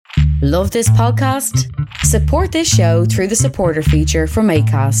Love this podcast? Support this show through the supporter feature from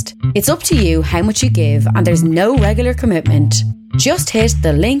Acast. It's up to you how much you give and there's no regular commitment. Just hit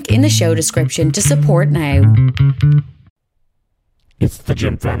the link in the show description to support now. It's the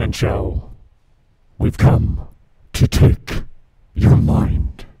Jim Fannin Show. We've come to take your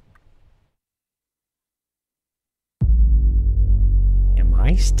mind. Am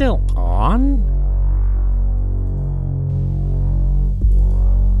I still on?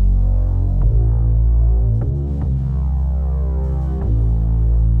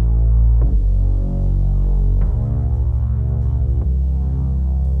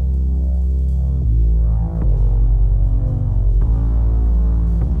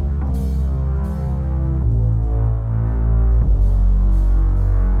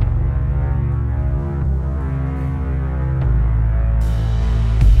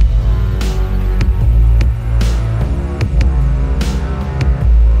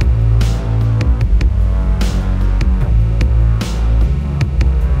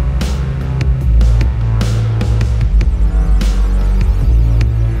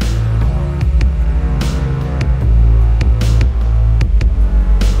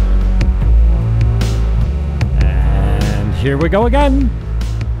 Here we go again.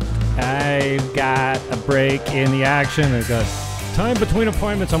 I've got a break in the action. I've got time between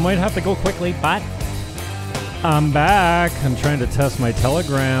appointments. I might have to go quickly, but I'm back. I'm trying to test my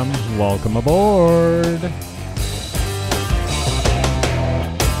Telegram. Welcome aboard.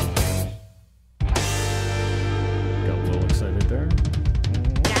 Got a little excited there.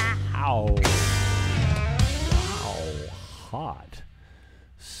 Wow. Wow. Hot.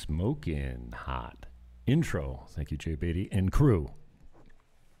 Smoking hot. Intro. Thank you, Jay Beatty and crew.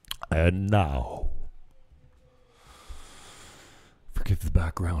 And now, forgive the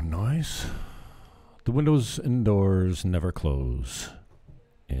background noise. The windows and doors never close.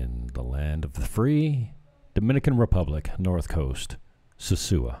 In the land of the free, Dominican Republic, North Coast,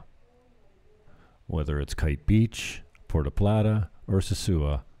 Sosua. Whether it's Kite Beach, Puerto Plata, or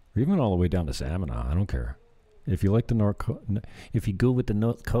Sosua, or even all the way down to Samana, I don't care. If you like the if you go with the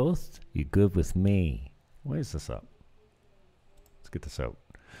North Coast, you're good with me. Why is this up? Let's get this out.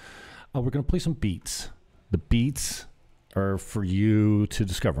 We're going to play some beats. The beats are for you to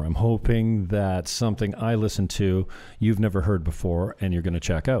discover. I'm hoping that something I listen to you've never heard before and you're going to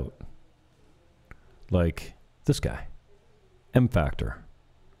check out. Like this guy, M Factor.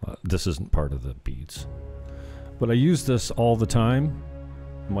 This isn't part of the beats, but I use this all the time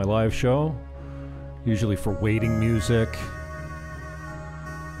in my live show, usually for waiting music.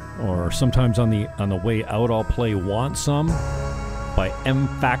 Or sometimes on the way out, I'll play Want Some by M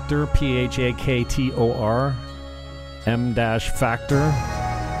Factor, Phaktor, M-Factor.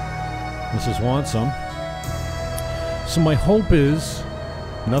 This is Want Some. So my hope is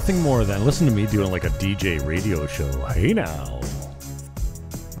nothing more than, listen to me doing like a DJ radio show. Hey now.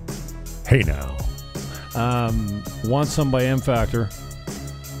 Hey now. Want Some by M Factor.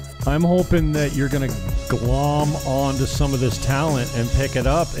 I'm hoping that you're going to glom onto some of this talent and pick it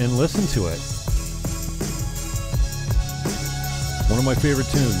up and listen to it. One of my favorite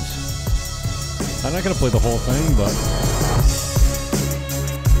tunes. I'm not going to play the whole thing, but...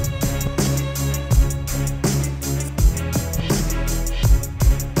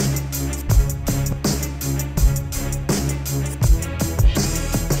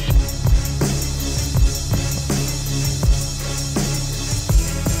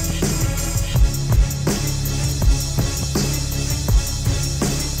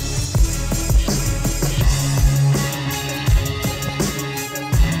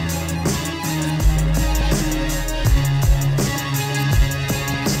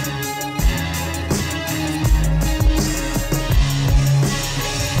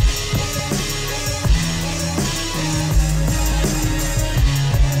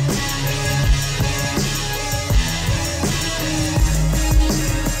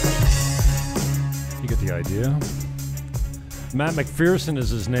 Matt McPherson is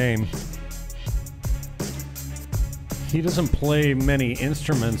his name. He doesn't play many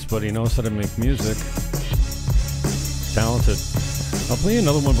instruments, but he knows how to make music. Talented. I'll play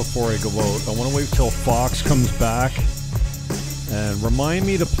another one before I go out. I want to wait till Fox comes back. And remind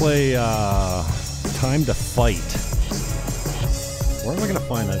me to play Time to Fight. Where am I going to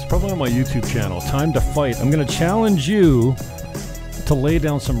find that? It's probably on my YouTube channel. Time to Fight. I'm going to challenge you to lay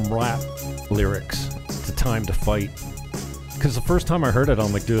down some rap lyrics to Time to Fight. Because the first time I heard it,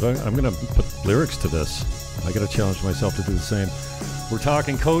 I'm like, dude, I'm going to put lyrics to this. I got to challenge myself to do the same. We're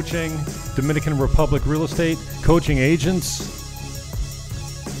talking coaching, Dominican Republic real estate, coaching agents.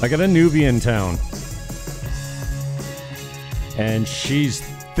 I got a newbie in town. And she's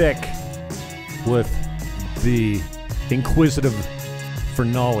thick with the inquisitive for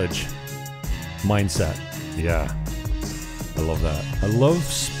knowledge mindset. Yeah, I love that. I love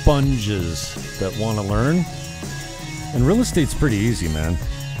sponges that want to learn. And real estate's pretty easy, man.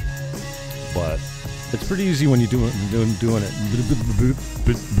 But it's pretty easy when you're doing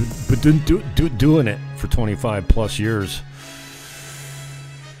it for 25 plus years.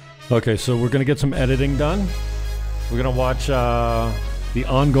 Okay, so we're gonna get some editing done. We're gonna watch the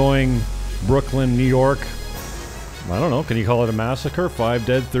ongoing Brooklyn, New York. I don't know. Can you call it a massacre? 5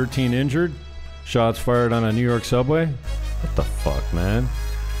 dead, 13 injured. Shots fired on a New York subway. What the fuck, man?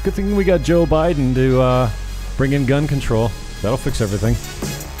 Good thing we got Joe Biden to bring in gun control. That'll fix everything.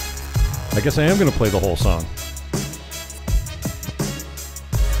 I guess I am going to play the whole song.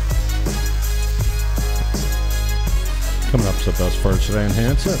 Coming up's the best part. Should I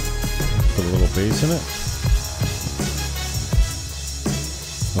enhance it? Put a little bass in it.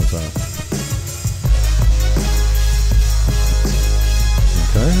 What's that?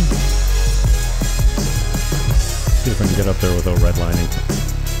 Okay. See if I can get up there without redlining.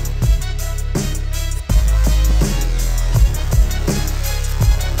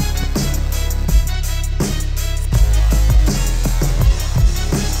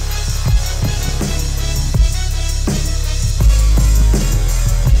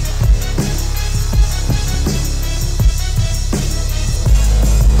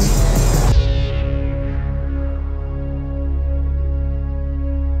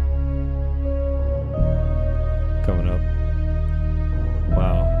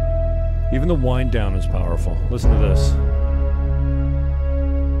 Even the wind down is powerful. Listen to this.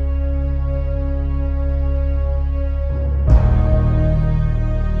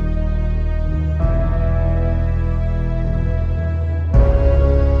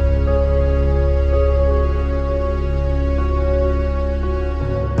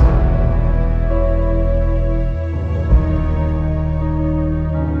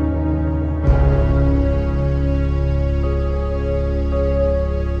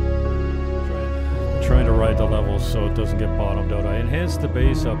 So it doesn't get bottomed out. I enhanced the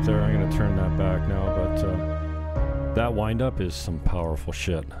bass up there. I'm going to turn that back now, but that wind up is some powerful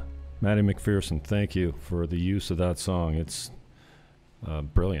shit. Maddie McPherson, thank you for the use of that song. It's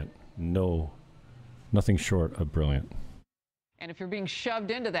brilliant. Nothing short of brilliant. And if you're being shoved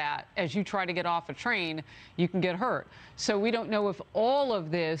into that as you try to get off a train, you can get hurt. So we don't know if all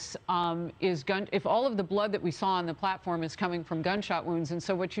of this if all of the blood that we saw on the platform is coming from gunshot wounds. And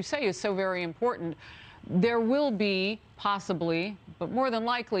so what you say is so very important. There will be possibly, but more than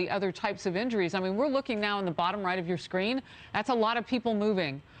likely, other types of injuries. I mean, we're looking now in the bottom right of your screen. That's a lot of people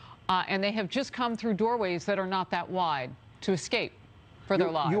moving. And they have just come through doorways that are not that wide to escape for their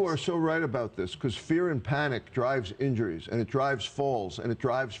lives. You are so right about this, because fear and panic drives injuries, and it drives falls, and it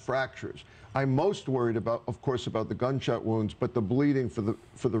drives fractures. I'm most worried about, of course, about the gunshot wounds, but the bleeding for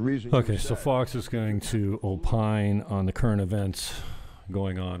the reason. Okay, so Fox is going to opine on the current events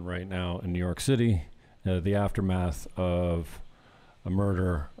going on right now in New York City. The aftermath of a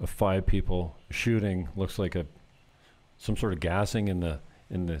murder of 5 people, a shooting, looks like some sort of gassing in the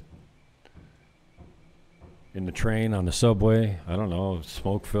train, on the subway. I don't know,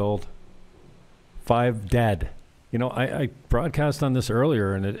 smoke filled. 5 dead. You know, I broadcast on this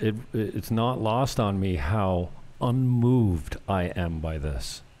earlier, and it's not lost on me how unmoved I am by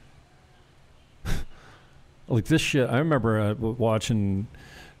this. Like this shit, I remember watching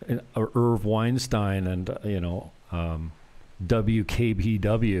Irv Weinstein and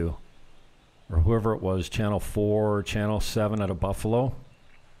WKBW or whoever it was, Channel 4, Channel 7 out of Buffalo,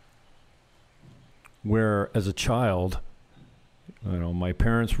 where as a child, my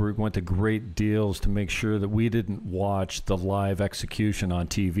parents went to great deals to make sure that we didn't watch the live execution on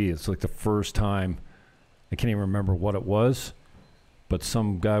TV. It's like the first time, I can't even remember what it was, but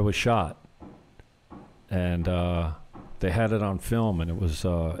some guy was shot, and they had it on film, and it was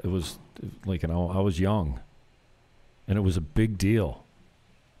like, I was young, and it was a big deal.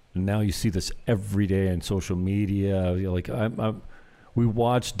 And now you see this every day on social media. Like we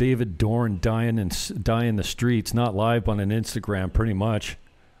watched David Dorn die in the streets, not live, on an Instagram, pretty much,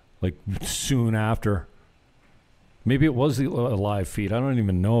 like soon after. Maybe it was a live feed. I don't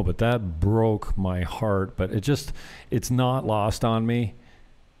even know, but that broke my heart. But it's not lost on me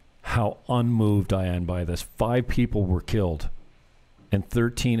how unmoved I am by this. 5 people were killed and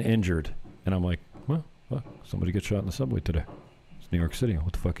 13 injured. And I'm like, well, somebody gets shot in the subway today. It's New York City.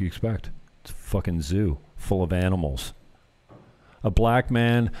 What the fuck do you expect? It's a fucking zoo full of animals. A black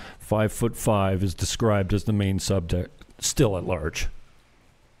man, 5'5", is described as the main subject, still at large.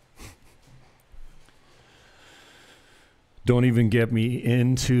 Don't even get me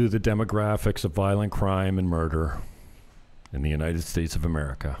into the demographics of violent crime and murder in the United States of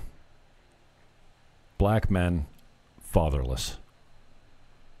America. Black men, fatherless.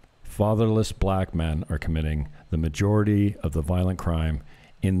 Fatherless black men are committing the majority of the violent crime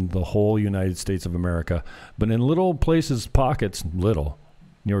in the whole United States of America. But in little places, pockets, little.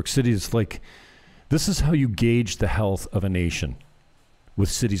 New York City is like, this is how you gauge the health of a nation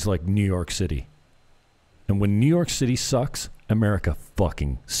with cities like New York City. And when New York City sucks, America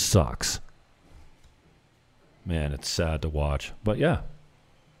fucking sucks. Man, it's sad to watch. But yeah,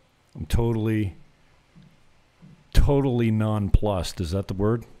 I'm totally nonplussed. Is that the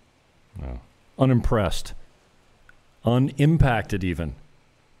word? No. Unimpressed. Unimpacted even.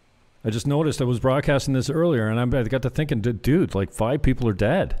 I just noticed I was broadcasting this earlier, and I got to thinking, dude, like 5 people are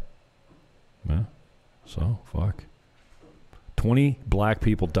dead. Yeah. So, fuck. 20 black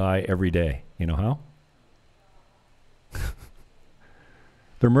people die every day. You know how?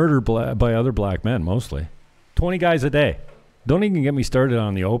 They're murdered by other black men, mostly. 20 guys a day. Don't even get me started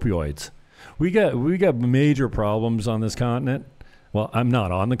on the opioids. We got major problems on this continent. Well, I'm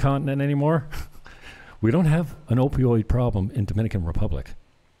not on the continent anymore. We don't have an opioid problem in Dominican Republic.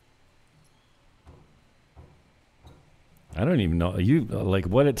 I don't even know like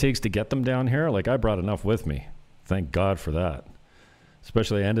what it takes to get them down here. Like, I brought enough with me. Thank God for that.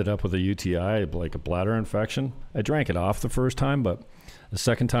 Especially I ended up with a UTI, like a bladder infection. I drank it off the first time, but the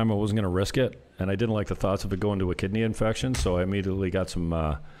second time I wasn't going to risk it, and I didn't like the thoughts of it going to a kidney infection, so I immediately got some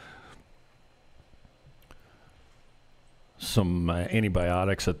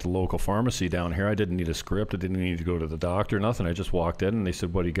antibiotics at the local pharmacy down here. I didn't need a script. I didn't need to go to the doctor, nothing. I just walked in, and they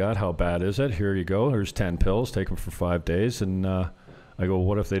said, what do you got? How bad is it? Here you go. There's 10 pills. Take them for 5 days. And I go,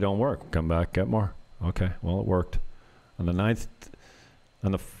 what if they don't work? Come back, get more. Okay, well, it worked. On the 9th,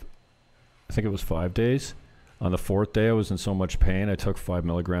 I think it was 5 days. On the 4th day, I was in so much pain, I took 5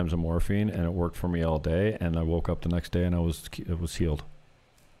 milligrams of morphine, and it worked for me all day. And I woke up the next day, and it was healed,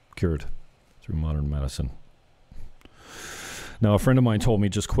 cured through modern medicine. Now, a friend of mine told me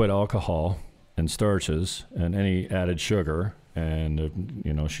just quit alcohol and starches and any added sugar. And,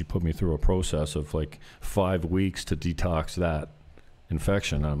 she put me through a process of like 5 weeks to detox that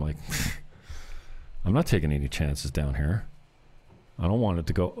infection. And I'm like, I'm not taking any chances down here. I don't want it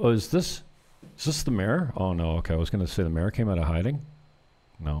to go, oh, is this the mayor? Oh, no. Okay, I was going to say the mayor came out of hiding.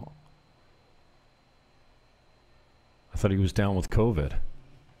 No. I thought he was down with COVID.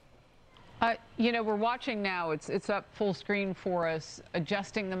 We're watching now. It's up full screen for us,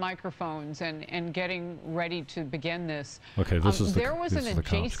 adjusting the microphones and getting ready to begin this. Okay, there was an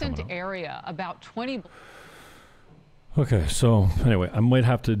adjacent area about 20. Okay, so anyway, I might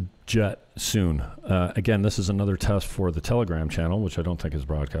have to jet soon. Again, this is another test for the Telegram channel, which I don't think is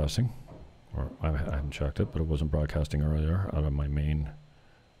broadcasting. Or I haven't checked it, but it wasn't broadcasting earlier out of my main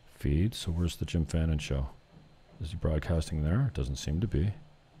feed. So where's the Jim Fannin show? Is he broadcasting there? It doesn't seem to be.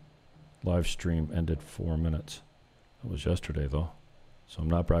 Live stream ended 4 minutes. That was yesterday, though. So I'm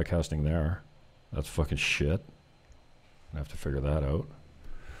not broadcasting there. That's fucking shit. I have to figure that out.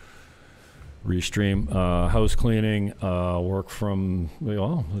 Restream, house cleaning, work from,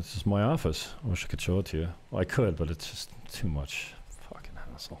 well, this is my office. I wish I could show it to you. Well, I could, but it's just too much fucking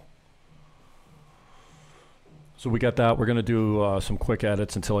hassle. So we got that. We're going to do some quick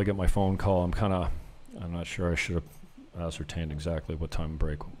edits until I get my phone call. I'm not sure. I should have ascertained exactly what time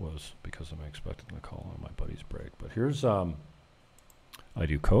break was because I'm expecting a call on my buddy's break. But here's, I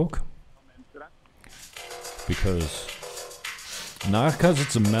do coke not because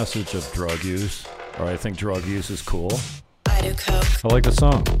it's a message of drug use or I think drug use is cool. I do coke. I like the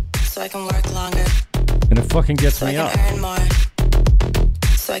song. So I can work longer. And it fucking gets me up. So I can earn more.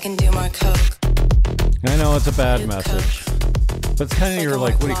 So I can do more coke. I know it's a bad message. But it's kind of your,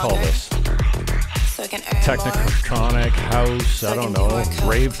 like, what do you call this? So I can earn Technotronic, house, I don't know,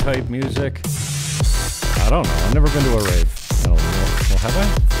 rave type music. I don't know. I've never been to a rave. I don't know. Well, have I?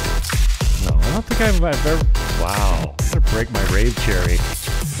 No, I don't think I've ever. Wow. I'm going to break my rave cherry.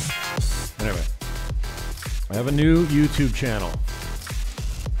 Anyway. I have a new YouTube channel.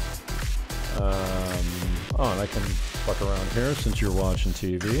 And I can fuck around here since you're watching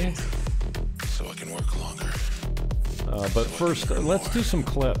TV. So I can work longer. But first, let's do some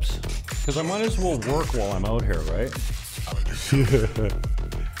clips. Because I might as well work while I'm out here, right?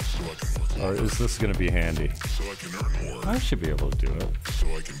 Or is this going to be handy? So I can earn more. I should be able to do it. So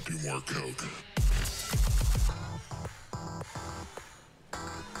I can do more coke.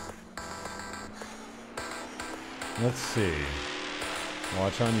 Let's see.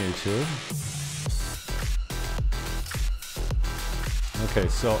 Watch on YouTube. Okay,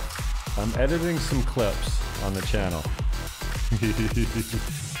 so I'm editing some clips on the channel. Let's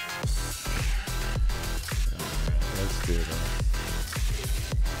do that.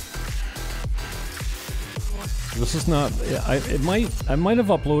 This is not. I might have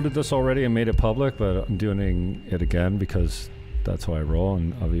uploaded this already and made it public, but I'm doing it again because that's how I roll.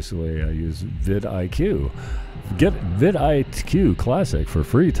 And obviously, I use vidIQ. Get vidIQ Classic for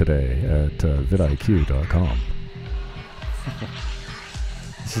free today at vidIQ.com.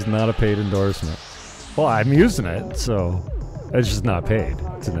 This is not a paid endorsement. Well, I'm using it, so it's just not paid.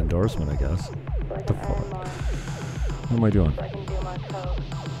 It's an endorsement, I guess. What the fuck? What am I doing?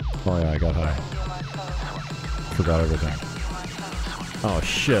 Oh yeah, I got high. Forgot everything. Oh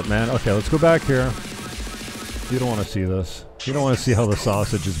shit, man. Okay, let's go back here. You don't want to see this. You don't want to see how the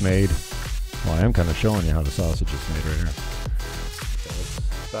sausage is made. Well, I am kind of showing you how the sausage is made right here. Okay, let's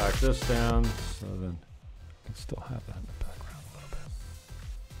back this down so then I can still have that in the background a little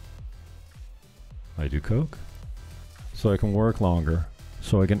bit. I do coke so I can work longer,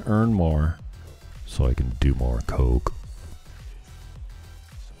 so I can earn more, so I can do more coke.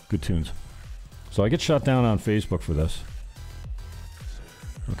 Good tunes. So I get shut down on Facebook for this.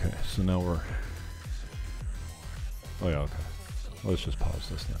 Okay, so now we're... Oh yeah, okay. Let's just pause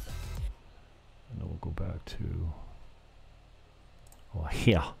this then. And then we'll go back to... Oh,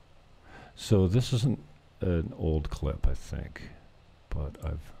 yeah. So this isn't an old clip, I think. But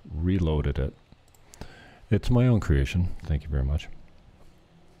I've reloaded it. It's my own creation. Thank you very much.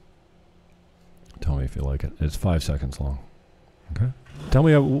 Tell me if you like it. It's 5 seconds long. Okay. Tell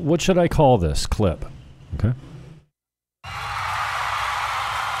me, what should I call this clip? Okay.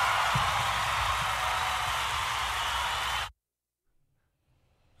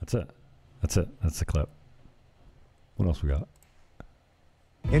 That's it. That's it. That's the clip. What else we got?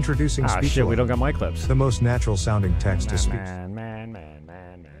 Introducing speech. Shit, we don't got my clips. The most natural sounding text to speech.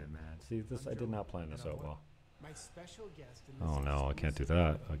 Man. See, this I did not plan this out well. Oh no, I can't do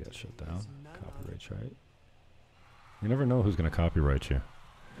that. I'll get shut down. Copyright strike. You never know who's going to copyright you.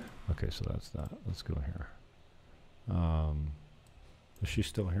 Okay, so that's that. Let's go here. Is she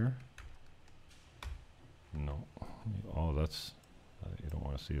still here? No. Oh, that's... you don't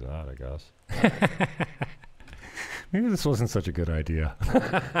want to see that, I guess. Maybe this wasn't such a good idea.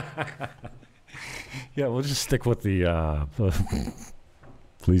 Yeah, we'll just stick with the...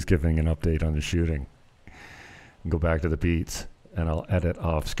 please giving an update on the shooting. And go back to the beats, and I'll edit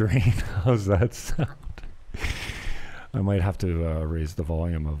off screen. How's that sound? I might have to raise the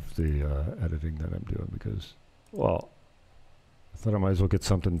volume of the editing that I'm doing because, well, I thought I might as well get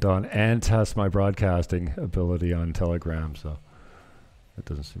something done and test my broadcasting ability on Telegram, so that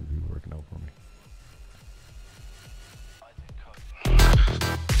doesn't seem to be working out for me.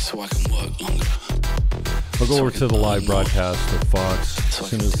 So I can work longer. I'll go over to the live broadcast with Fox as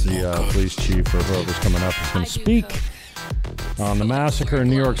soon as the police chief or whoever's coming up is going to speak on the massacre in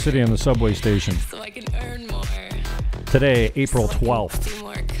New York City on the subway station. So I can earn more. Today, April 12th. Do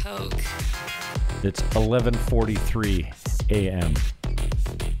more coke. It's 11:43 a.m.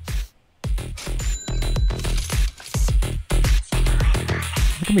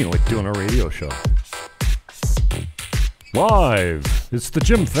 Look at me like doing a radio show. Live! It's the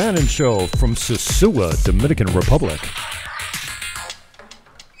Jim Fannin Show from Sosúa, Dominican Republic.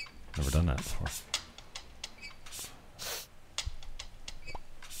 Never done that before.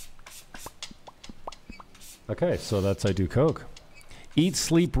 Okay, so that's I Do Coke. Eat,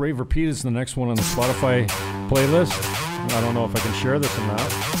 Sleep, Rave, Repeat is the next one on the Spotify playlist. I don't know if I can share this or not.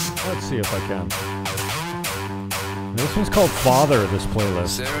 Let's see if I can. This one's called Father, this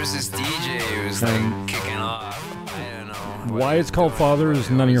playlist. So there was this DJ who was like kicking off. I don't know. Why it's called Father is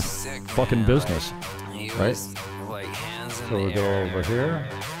none of your fucking business. Right? Like hands in So the we go air. over here.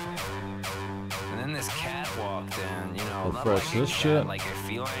 And then this cat walked in, you know, not Refresh like a this cat, shit. like a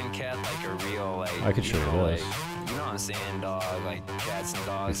feline cat, like a real, like, I could show you know, this. like, you know what I'm saying, dog, like cats and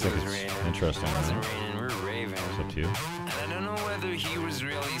dogs. I think It was it's raining. interesting, It wasn't right? raining, we were raving. It's up to you. And I don't know whether he was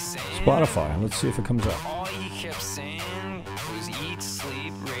really saying Spotify. Let's see if it comes up. all he kept saying was eat,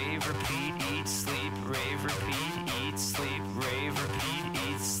 sleep, rave, repeat, eat, sleep, rave, repeat, eat, sleep, rave, repeat,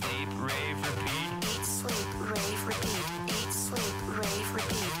 eat, sleep, rave, repeat. Eat, sleep, rave, repeat. Eat, sleep, rave,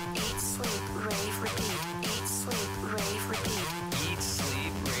 repeat. Eat, sleep, rave, repeat. Eat, sleep, rave, repeat. Eat,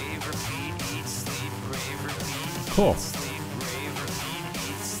 sleep, rave, repeat, eat, sleep, rave, repeat. Cool. Sleep, rave, repeat,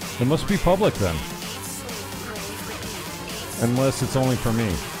 eat, sleep. It must be public then. Unless it's only for me.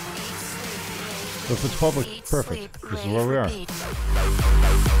 If it's public, perfect. This is where we are.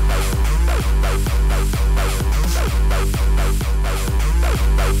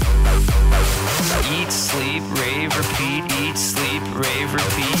 Eat, sleep, rave, repeat, eat, sleep, rave,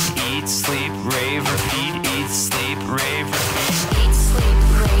 repeat, eat, sleep, rave, repeat, eat, sleep, rave, repeat.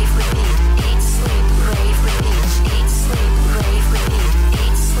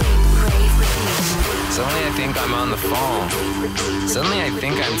 phone. Suddenly I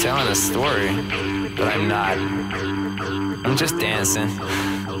think I'm telling a story, but I'm not. I'm just dancing.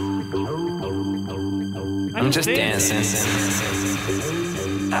 I'm just dancing.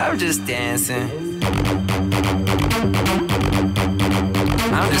 I'm just dancing.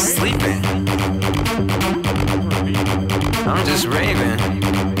 I'm just sleeping. I'm just raving.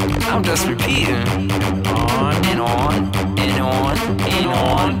 I'm just repeating. On and on and on and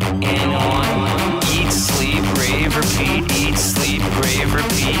on and on. Eat, sleep, rave, repeat. Eat, sleep, rave,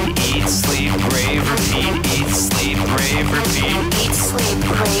 repeat. Eat, sleep, rave, repeat. Eat, sleep, rave, repeat. Eat, sleep,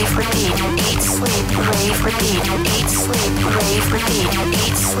 rave, repeat. Eat, sleep, rave, repeat. Eat, sleep, rave, repeat.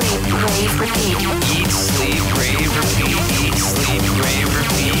 Eat, sleep, rave, repeat. Eat, sleep, rave, repeat. Eat, sleep,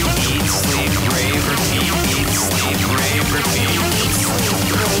 rave, repeat. Eat, sleep, rave, repeat. Eat, sleep, rave, repeat. Eat, sleep,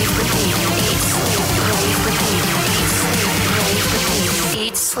 rave, repeat.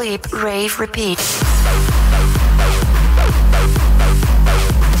 Eat, sleep, rave, repeat. Eat, sleep, rave, repeat.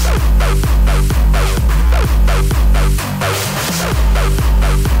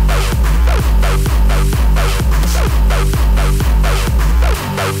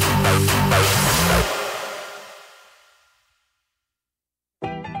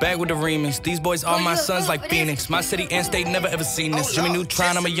 Back with the remix. These boys are my sons like Phoenix. My city and state never ever seen this. Jimmy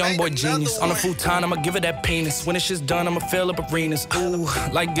Neutron, I'm a young boy genius. On a futon, I'ma give it that penis. When this shit's done, I'ma fill up arenas. Ooh,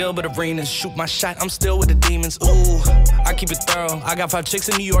 like Gilbert Arenas. Shoot my shot, I'm still with the demons. Ooh, I keep it thorough. I got 5 chicks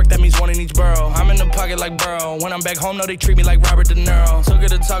in New York, that means 1 in each borough. I'm in the pocket like Burrow. When I'm back home, no, they treat me like Robert De Niro. Took her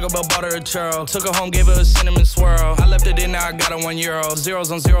to Taco Bell, bought her a churro. Took her home, gave her a cinnamon swirl. I left it in, now I got her €1.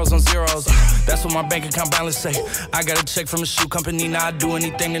 Zeros on zeros on zeros. That's what my bank account balance say. I got a check from a shoe company, now I do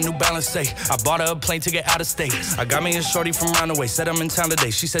anything the New Balance say. I bought her a plane ticket out of state. I got me a shorty from Roundaway. Said I'm in town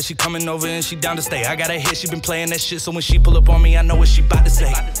today. She said she coming over and she down to stay. I got a hit, she been playing that shit. So when she pull up on me, I know what she bout to say.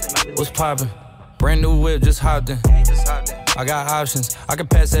 What's poppin'? Brand new whip, just hopped in. I got options. I can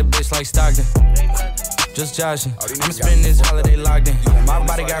pass that bitch like Stockton. Just joshing. I'ma spend this holiday locked in. My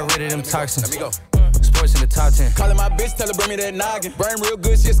body got rid of them toxins. Sports in the top 10. Callin' my bitch, tell her bring me that noggin. Brain real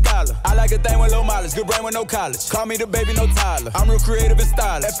good, she a scholar. I like a thing with low mileage, good brain with no college. Call me the baby, no Tyler. I'm real creative and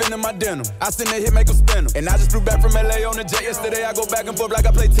stylish. F in my denim. I send that hit, make them spin 'em. And I just flew back from LA on the jet yesterday. I go back and forth like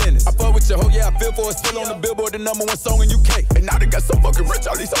I play tennis. I fuck with your hoe, yeah, I feel for it. Still on the Billboard, the #1 song in UK. And now they got so fucking rich,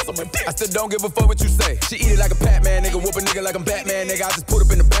 all these hoes on my dick. I still don't give a fuck what you say. She eat it like a Pac-Man, nigga. Whoop a nigga like I'm Batman, nigga. I just put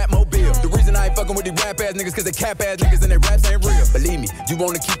up in the Batmobile. The reason I ain't fucking with these rap-ass niggas, cause they cap-ass niggas and their raps ain't real. Believe me, you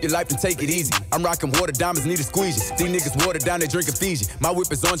wanna keep your life and take it easy. I'm rocking water diamonds, need a squeegee. These niggas watered down, they drinking Fiji. My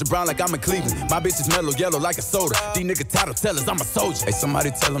whip is orange and brown like I'm in Cleveland. My bitch is mellow yellow like a soda. These niggas title tellers, I'm a soldier. Hey,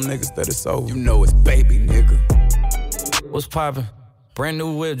 somebody tell them niggas that it's over. You know it's baby, nigga. What's poppin'? Brand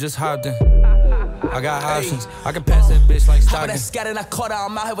new whip, just hopped in. I got options. I can pass that bitch like Stockton. That scattered, I caught her.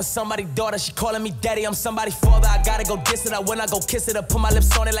 I'm out here with somebody's daughter. She calling me daddy. I'm somebody's father. I gotta go diss it. When I go kiss it, I put my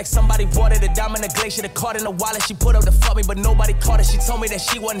lips on it like somebody watered it. Diamond, the glacier, the card in the wallet. She put up to fuck me, but nobody caught it. She told me that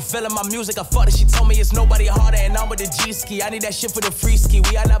she wasn't feeling my music. I fucked it. She told me it's nobody harder, and I'm with the G-ski. I need that shit for the free ski.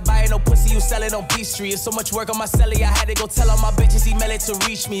 We are not buying no pussy. You sell it on Peachtree. It's so much work on my celly. I had to go tell all my bitches email it to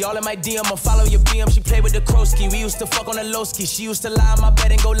reach me. All in my DM, I'll follow your BM. She played with the Krosky. We used to fuck on the low ski. She used to lie on my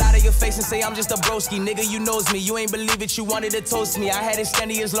bed and go lie to your face and say I'm just a broski. Nigga, you knows me. You ain't believe it. You wanted to toast me. I had it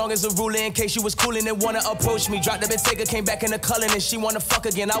standing as long as a ruler in case you was coolin' and wanna approach me. Dropped the Bentayga, came back in the culling and she wanna fuck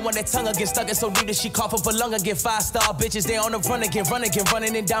again. I want that tongue again, stuck it so deep that she cough up a lung again. 5-star bitches, they on the run again,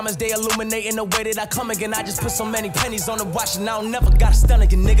 running in diamonds. They illuminating the way that I come again. I just put so many pennies on the watch and I don't never got a stun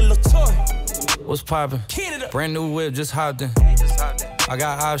again, nigga. Latour. What's poppin'? Brand new whip, just hopped in. I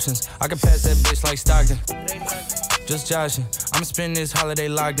got options. I can pass that bitch like Stockton. Just joshing. I'ma spend this holiday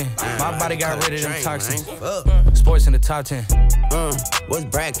locked in. My body got rid of them toxins. Sports in the top 10. What's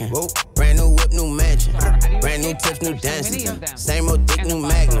brackin'? Brand new whip, new mansion. Brand new tips, new dances. Same old dick, new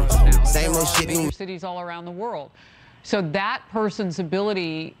magnums. Same old shit, new cities all around the world. So that person's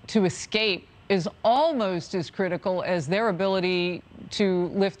ability to escape is almost as critical as their ability to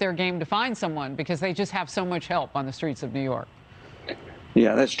lift their game to find someone, because they just have so much help on the streets of New York.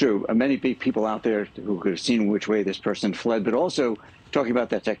 Yeah, that's true. Many people out there who could have seen which way this person fled, but also talking about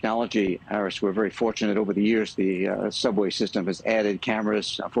that technology, Harris, we're very fortunate over the years. The subway system has added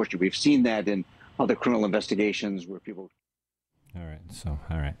cameras. Unfortunately, we've seen that in other criminal investigations where people... All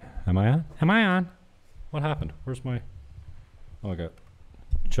right. Am I on? Am I on? What happened? Where's my... Oh, I got...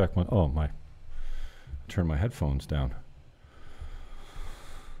 Check my... Oh, my... Turn my headphones down.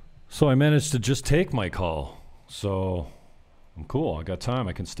 So I managed to just take my call. So... I'm cool. I got time.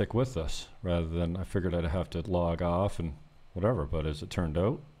 I can stick with this rather than I figured I'd have to log off and whatever. But as it turned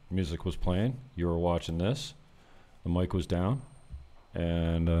out, music was playing. You were watching this. The mic was down.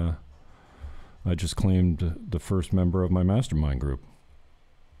 And I just claimed the first member of my mastermind group.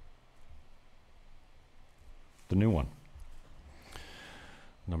 The new one.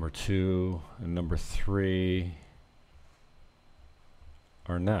 Number 2 and number 3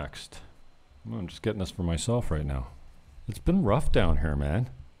 are next. I'm just getting this for myself right now. It's been rough down here, man.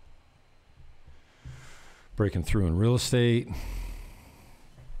 Breaking through in real estate.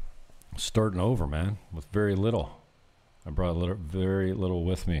 Starting over, man, with very little. I brought very little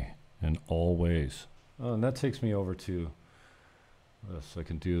with me in all ways. Oh, and that takes me over to this. I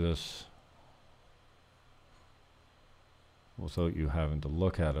can do this without you having to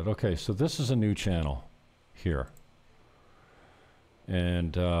look at it. Okay, so this is a new channel here.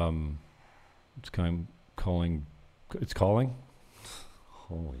 And it's calling.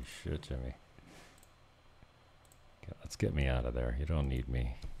 Holy shit, Jimmy. Okay, let's get me out of there. You don't need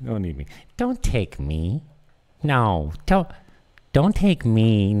me. You don't need me. Don't take me. No, don't take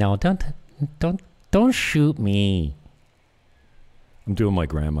me. No, don't shoot me. I'm doing my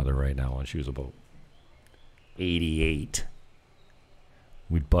grandmother right now when she was about 88.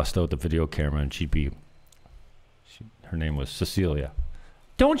 We'd bust out the video camera and her name was Cecilia.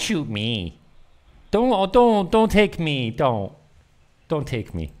 Don't shoot me. Don't take me. Don't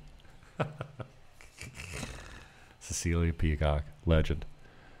take me. Cecilia Peacock, legend.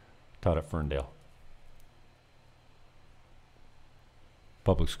 Taught at Ferndale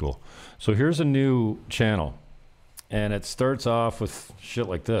Public School. So here's a new channel, and it starts off with shit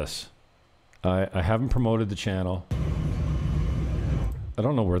like this. I haven't promoted the channel. I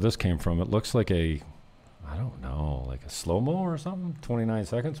don't know where this came from. It looks like I don't know, like a slow-mo or something? 29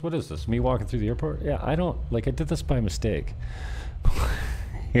 seconds? What is this? Me walking through the airport? Yeah, I did this by mistake.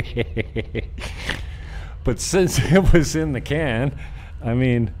 But since it was in the can, I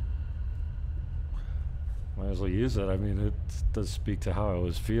mean, might as well use it. I mean, it does speak to how I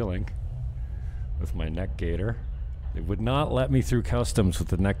was feeling with my neck gaiter. They would not let me through customs with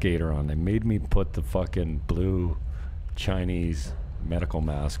the neck gaiter on. They made me put the fucking blue Chinese medical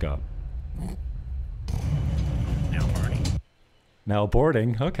mask up. Now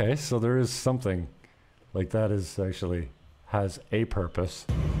boarding. Okay, so there is something like that has a purpose.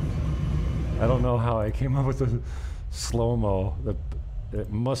 I don't know how I came up with the slow-mo. It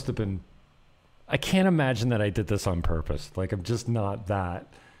must have been... I can't imagine that I did this on purpose. Like, I'm just not that...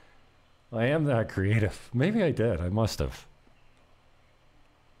 I am that creative. Maybe I did. I must have.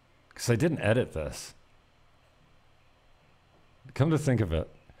 Because I didn't edit this. Come to think of it,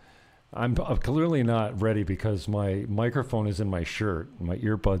 I'm clearly not ready because my microphone is in my shirt. My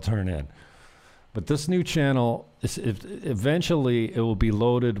earbuds aren't in. But this new channel, eventually it will be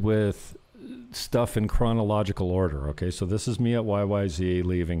loaded with stuff in chronological order. Okay, so this is me at YYZ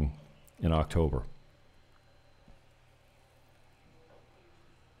leaving in October.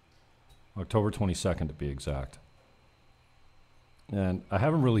 October 22nd to be exact. And I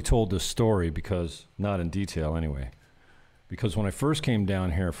haven't really told this story because, not in detail anyway, because when I first came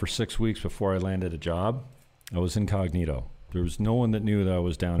down here for 6 weeks before I landed a job, I was incognito. There was no one that knew that I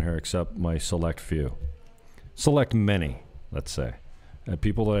was down here except my select few. Select many, let's say.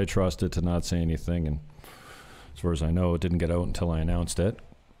 People that I trusted to not say anything, and as far as I know, it didn't get out until I announced it.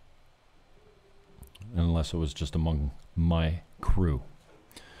 Unless it was just among my crew.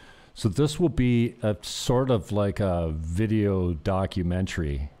 So this will be a sort of like a video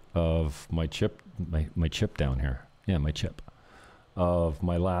documentary of my chip down here. Yeah, my chip. Of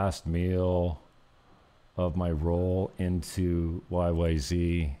my last meal, of my roll into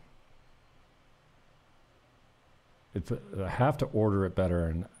YYZ. I have to order it better,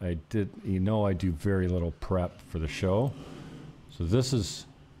 and I do very little prep for the show. So this is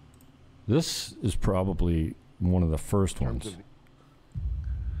probably one of the first ones.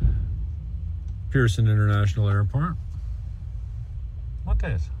 Pearson International Airport. What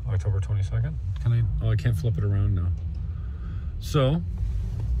day is it? October 22nd? I can't flip it around now. So,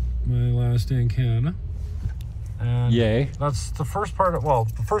 my last day in Canada. And yay. That's the first part of,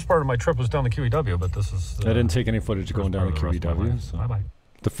 the first part of my trip was down the QEW, but this is... I didn't take any footage going down the QEW. So. Bye-bye.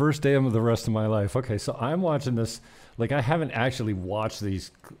 The first day of the rest of my life. Okay, so I'm watching this, like I haven't actually watched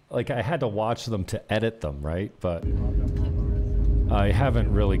these, like I had to watch them to edit them, right? But I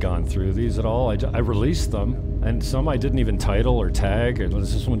haven't really gone through these at all. I released them, and some I didn't even title or tag.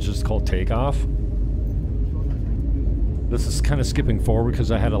 This one's just called Takeoff. This is kind of skipping forward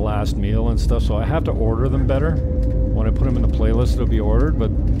because I had a last meal and stuff, so I have to order them better. When I put them in the playlist, it'll be ordered, but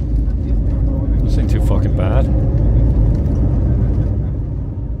this ain't too fucking bad.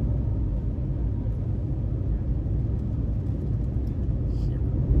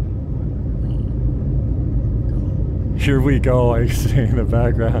 Here we go, I say in the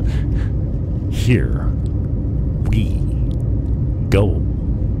background. Here we go.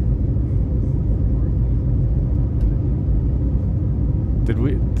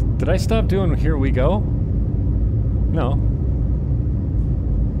 Did I stop doing Here We Go? No.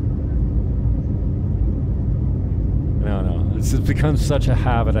 No. This has become such a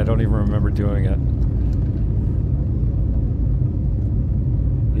habit, I don't even remember doing it.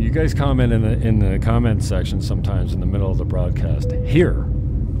 You guys comment in the comment section sometimes in the middle of the broadcast. Here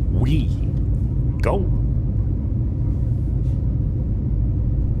we go.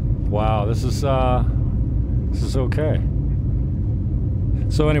 Wow, this is okay.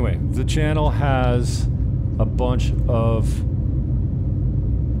 So anyway, the channel has a bunch of,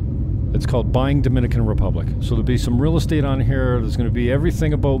 it's called Buying Dominican Republic. So there'll be some real estate on here. There's going to be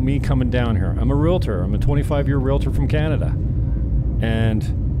everything about me coming down here. I'm a realtor. I'm a 25-year realtor from Canada. And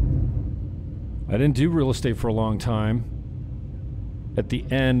I didn't do real estate for a long time at the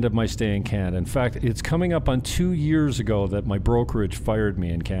end of my stay in Canada. In fact, it's coming up on 2 years ago that my brokerage fired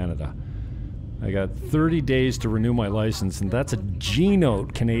me in Canada. I got 30 days to renew my license, and that's a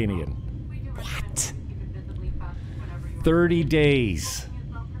G-Note Canadian. What? 30 days.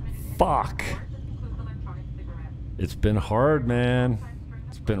 Fuck. It's been hard, man.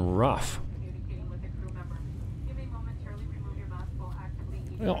 It's been rough.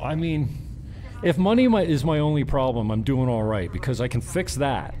 No, I mean, if money is my only problem, I'm doing all right because I can fix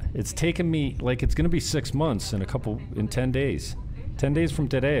that. It's taken me, like, it's going to be 6 months in 10 days. 10 days from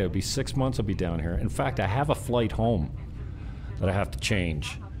today, it'll be 6 months I'll be down here. In fact, I have a flight home that I have to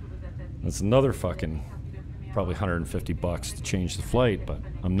change. That's another fucking probably $150 to change the flight, but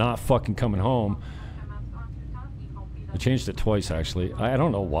I'm not fucking coming home. I changed it twice, actually. I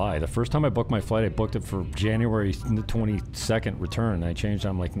don't know why. The first time I booked my flight, I booked it for January 22nd return. I changed it.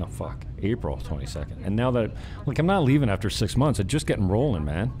 I'm like, no, fuck, April 22nd. And now that, like, I'm not leaving after 6 months. I'm just getting rolling,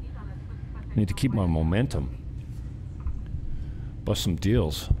 man. I need to keep my momentum. Bust some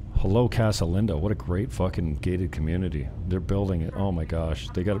deals. Hello, Casa Linda. What a great fucking gated community. They're building it. Oh my gosh.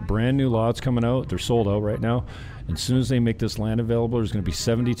 They got brand new lots coming out. They're sold out right now. And as soon as they make this land available, there's going to be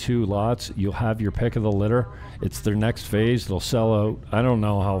 72 lots. You'll have your pick of the litter. It's their next phase. They'll sell out. I don't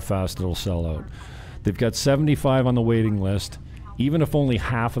know how fast it'll sell out. They've got 75 on the waiting list. Even if only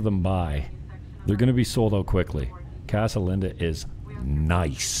half of them buy, they're going to be sold out quickly. Casa Linda is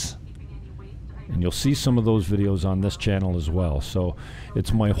nice. And you'll see some of those videos on this channel as well. So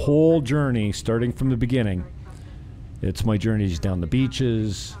it's my whole journey, starting from the beginning. It's my journeys down the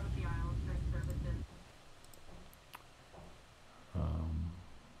beaches.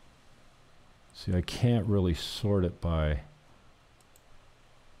 See, I can't really sort it by...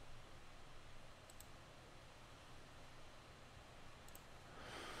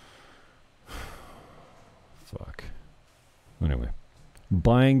 Fuck. Anyway.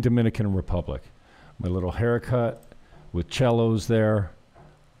 Buying Dominican Republic. My little haircut with cellos there.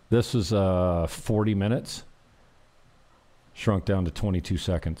 This was 40 minutes. Shrunk down to 22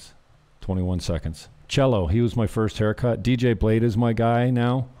 seconds. 21 seconds. Cello, he was my first haircut. DJ Blade is my guy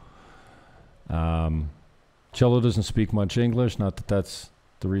now. Cello doesn't speak much English. Not that that's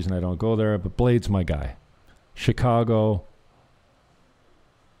the reason I don't go there, but Blade's my guy. Chicago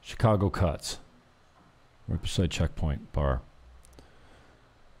Cuts. Right beside Checkpoint Bar.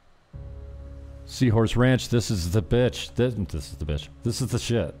 Seahorse Ranch, this is the bitch. This is the bitch. This is the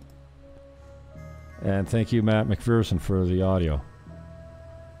shit. And thank you, Matt McPherson, for the audio.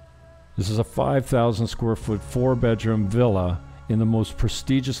 This is a 5,000 square foot, 4-bedroom villa in the most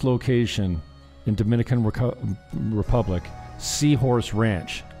prestigious location in Dominican Republic, Seahorse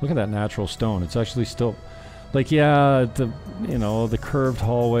Ranch. Look at that natural stone. It's actually still, like, yeah, the curved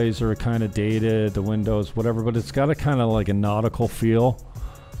hallways are kind of dated, the windows, whatever, but it's got a kind of like a nautical feel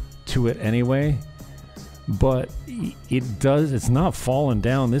to it anyway. But it's not falling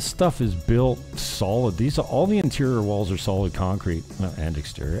down. This stuff is built solid. All the interior walls are solid concrete, and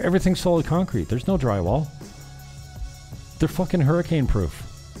exterior. Everything's solid concrete. There's no drywall. They're fucking hurricane proof.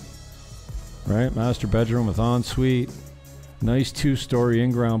 Right? Master bedroom with ensuite. Nice 2-story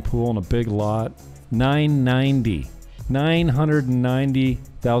in-ground pool and a big lot.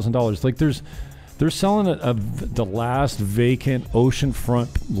 $990,000. Like they're selling the last vacant oceanfront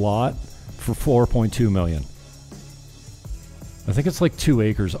lot for $4.2 million. I think it's like 2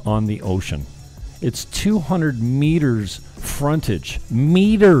 acres on the ocean. It's 200 meters frontage.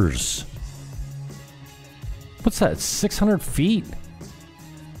 Meters. What's that? 600 feet?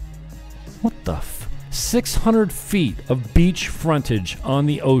 What the 600 feet of beach frontage on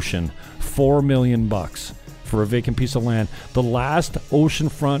the ocean. $4 million for a vacant piece of land. The last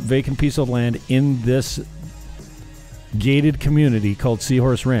oceanfront vacant piece of land in this gated community called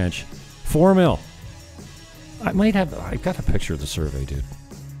Seahorse Ranch. $4 million. I got a picture of the survey, dude.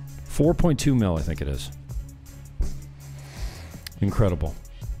 4.2 mil, I think it is. Incredible.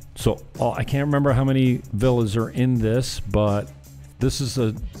 So I can't remember how many villas are in this, but this is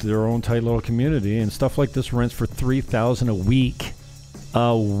their own tight little community, and stuff like this rents for $3,000 a week.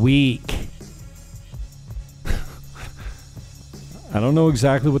 A week. I don't know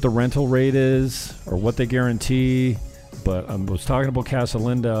exactly what the rental rate is or what they guarantee, but I was talking about Casa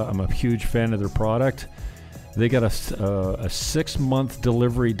Linda. I'm a huge fan of their product. They got a 6-month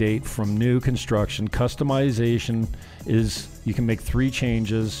delivery date from new construction. Customization is you can make 3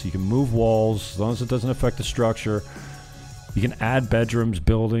 changes. You can move walls as long as it doesn't affect the structure. You can add bedrooms,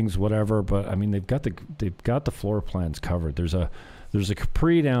 buildings, whatever. But I mean, they've got the floor plans covered. There's a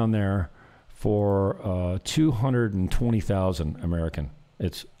Capri down there for $220,000 American.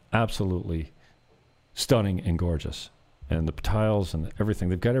 It's absolutely stunning and gorgeous. And the tiles and everything,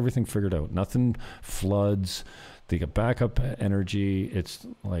 they've got everything figured out. Nothing floods. They got backup energy. It's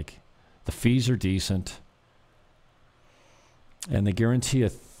like the fees are decent. And they guarantee a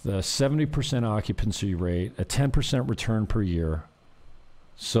 70% occupancy rate, a 10% return per year.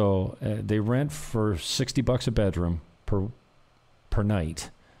 So they rent for $60 a bedroom per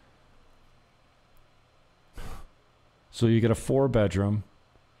night. So you get a 4-bedroom.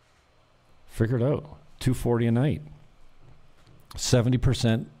 Figure it out. $240 a night.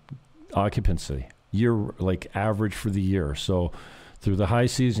 70% occupancy. Year, like average for the year. So through the high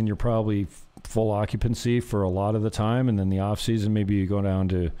season, you're probably full occupancy for a lot of the time. And then the off season, maybe you go down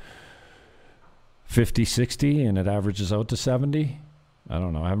to 50, 60, and it averages out to 70. I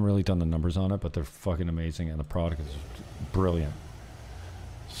don't know. I haven't really done the numbers on it, but they're fucking amazing. And the product is brilliant.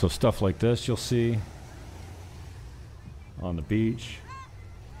 So stuff like this, you'll see on the beach.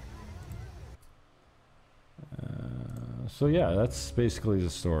 So yeah, that's basically the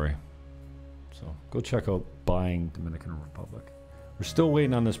story. So go check out Buying Dominican Republic. We're still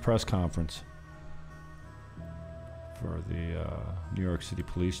waiting on this press conference for the New York City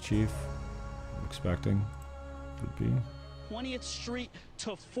Police Chief. I'm expecting to be 20th Street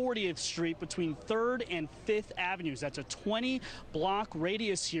to 40th Street between 3rd and 5th Avenues. That's a 20-block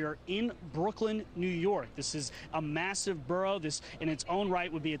radius here in Brooklyn, New York. This is a massive borough. This, in its own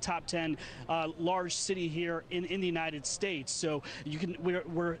right, would be a top 10 large city here in the United States. So you can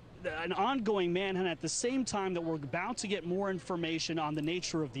we're an ongoing manhunt at the same time that we're about to get more information on the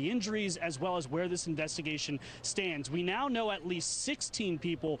nature of the injuries as well as where this investigation stands. We now know at least 16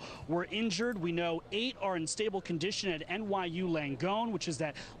 people were injured. We know 8 are in stable condition at NYU Langone, which is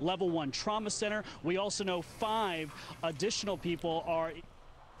that level 1 trauma center. We also know 5 additional people are...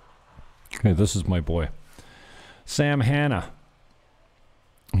 Okay, this is my boy. Sam Hanna.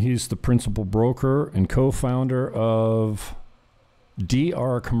 He's the principal broker and co-founder of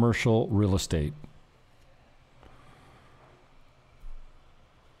DR Commercial Real Estate.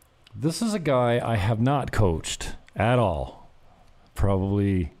 This is a guy I have not coached at all.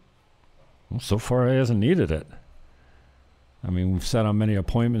 Probably, well, so far he hasn't needed it. I mean, we've sat on many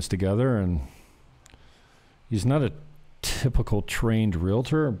appointments together, and he's not a typical trained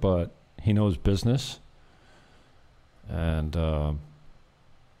realtor, but he knows business. And the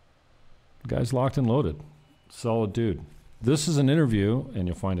guy's locked and loaded. Solid dude. This is an interview, and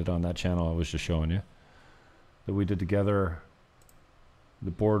you'll find it on that channel I was just showing you, that we did together,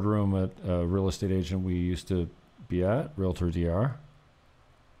 the boardroom at a real estate agent we used to be at, Realtor DR.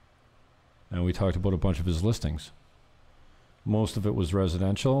 And we talked about a bunch of his listings. Most of it was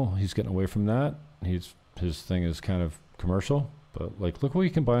residential. He's getting away from that. His thing is kind of commercial. But like, look what you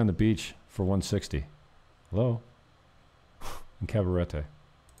can buy on the beach for $160. Hello? In Cabarete.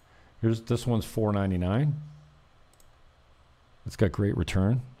 This one's $499. It's got great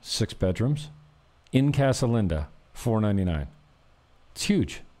return. 6 bedrooms. In Casa Linda, $499. It's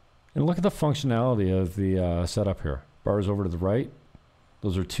huge. And look at the functionality of the setup here. Bars over to the right.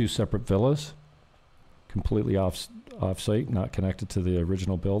 Those are 2 separate villas. Completely off-site, not connected to the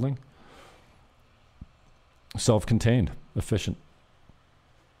original building. Self-contained, efficient.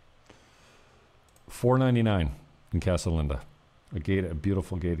 $499 in Casa Linda. A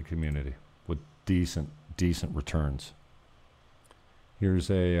beautiful gated community with decent returns. Here's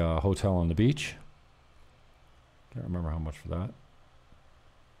a hotel on the beach. Can't remember how much for that.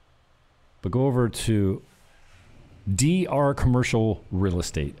 But go over to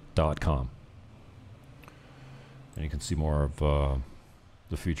drcommercialrealestate.com. And you can see more of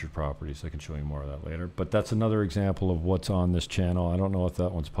the featured properties. I can show you more of that later. But that's another example of what's on this channel. I don't know if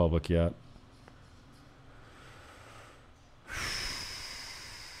that one's public yet.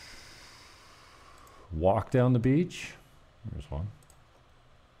 Walk down the beach. There's one.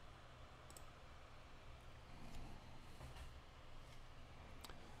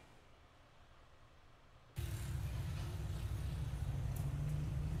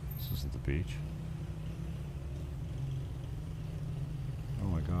 isn't the beach. Oh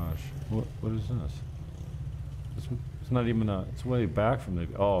my gosh. What is this? It's not even it's way back from the...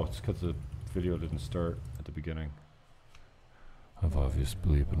 Oh, it's because the video didn't start at the beginning. I've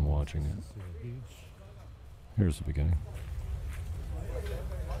obviously been watching it. Here's the beginning.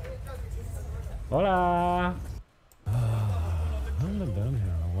 Hola! I haven't been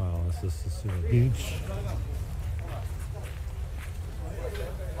here in a while. This is Sasua Beach.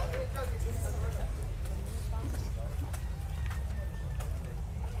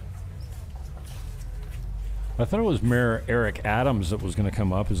 I thought it was Mayor Eric Adams that was going to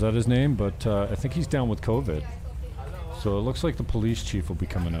come up. Is that his name? But I think he's down with COVID. So it looks like the police chief will be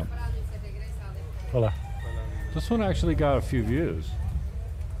coming up. Hola. This one actually got a few views.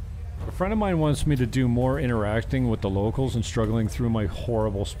 A friend of mine wants me to do more interacting with the locals and struggling through my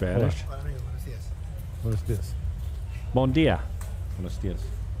horrible Spanish. What is this? Bon dia. Buenos dias.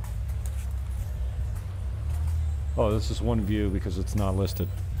 Oh, this is one view because it's not listed.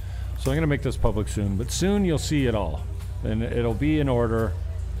 So I'm going to make this public soon, but soon you'll see it all. And it'll be in order.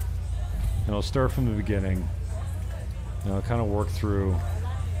 And I'll start from the beginning. And I'll kind of work through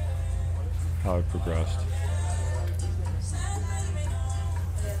how it progressed.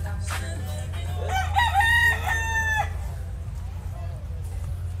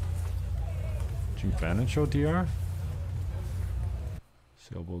 Jim Fannin Show DR?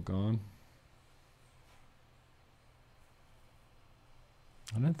 Sailboat gone.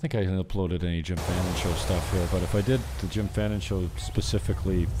 I don't think I uploaded any Jim Fannin Show stuff here, but if I did the Jim Fannin Show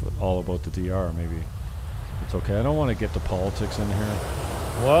specifically all about the DR, maybe it's okay. I don't want to get the politics in here.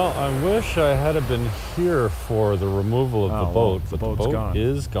 Well, I wish I had been here for the removal of the boat, but the boat gone.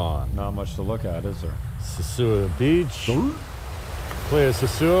 Is gone. Not much to look at, is there? Sasua Beach. Playa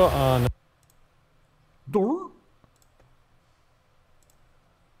Sasua on...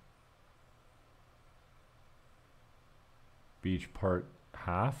 Beach part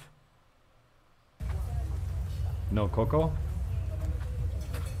half. No Coco?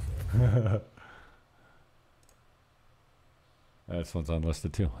 This one's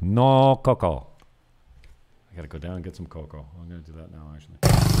unlisted too. No Coco. I gotta go down and get some Coco. I'm gonna do that now actually.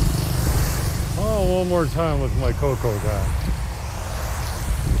 Oh, one more time with my Coco guy.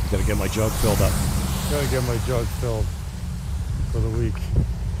 Gotta get my jug filled up. Gotta get my jug filled for the week.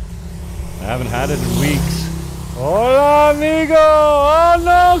 I haven't had it in weeks. Hola, amigo! Oh,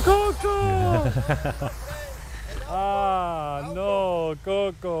 no, Coco! Ah, no,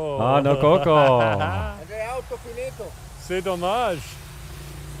 Coco. Ah, no, Coco. C'est dommage.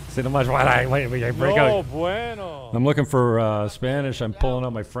 C'est dommage. Wait, I break no out. Bueno. I'm looking for Spanish. I'm pulling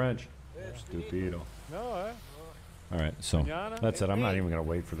out my French. Stupido. No, eh? All right, so that's it. I'm not even going to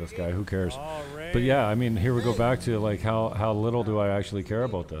wait for this guy. Who cares? But yeah, I mean, here we go back to like how little do I actually care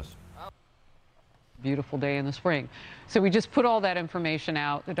about this? Beautiful day in the spring. So we just put all that information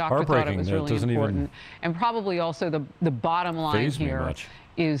out. The doctor thought it was really important. And probably also the bottom line here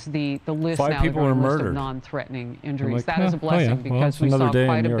is the list now, the list of non-threatening injuries. Like, that is a blessing because we saw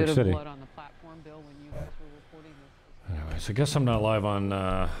quite a bit of blood on the platform, Bill, when you guys were reporting this. Anyways, I guess I'm not live on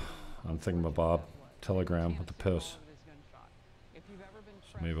I'm thinking about Bob Telegram with the piss.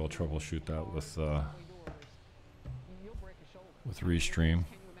 So maybe I'll troubleshoot that with Restream.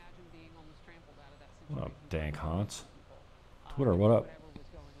 What up, Dank Hans? Twitter, what up?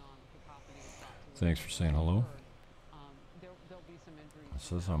 Thanks for saying hello. It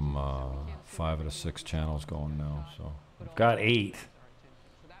says I'm 5 out of 6 channels going now, so I've got 8.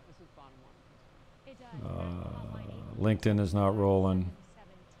 LinkedIn is not rolling.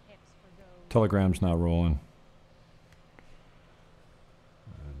 Telegram's not rolling.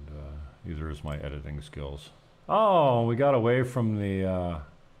 And either is my editing skills. Oh, we got away from the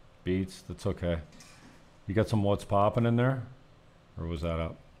beats. That's okay. You got some What's Poppin' in there? Or was that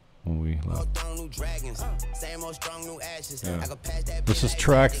up when we left? Yeah. This is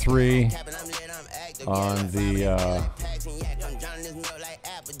track 3 on the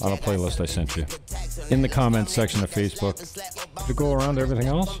on a playlist I sent you. In the comments section of Facebook. Did it go around to everything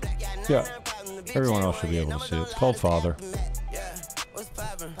else? Yeah. Everyone else should be able to see it. It's called Father.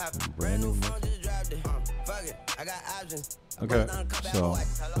 Brand new mix. Okay, so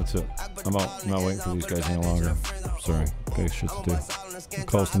that's it. I'm out. I'm not waiting for these guys any longer. Sorry, got shit to do.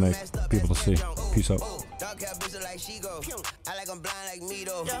 Calls to make, people to see. Peace out.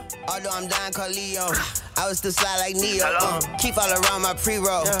 Although I'm dying, call Leo. I was still slide like Neo. Keep all around my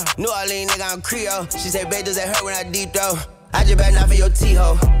pre-roll. New Orleans nigga, I'm Creole. She said, babe, does that hurt when I deep throw? I just better not for your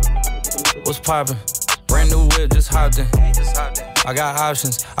T-ho. What's poppin'? Brand new whip, just hopped in. I got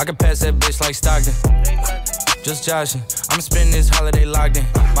options. I can pass that bitch like Stockton. just joshing. I'm spending this holiday locked in.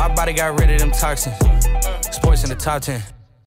 My body got rid of them toxins. Sports in the top 10.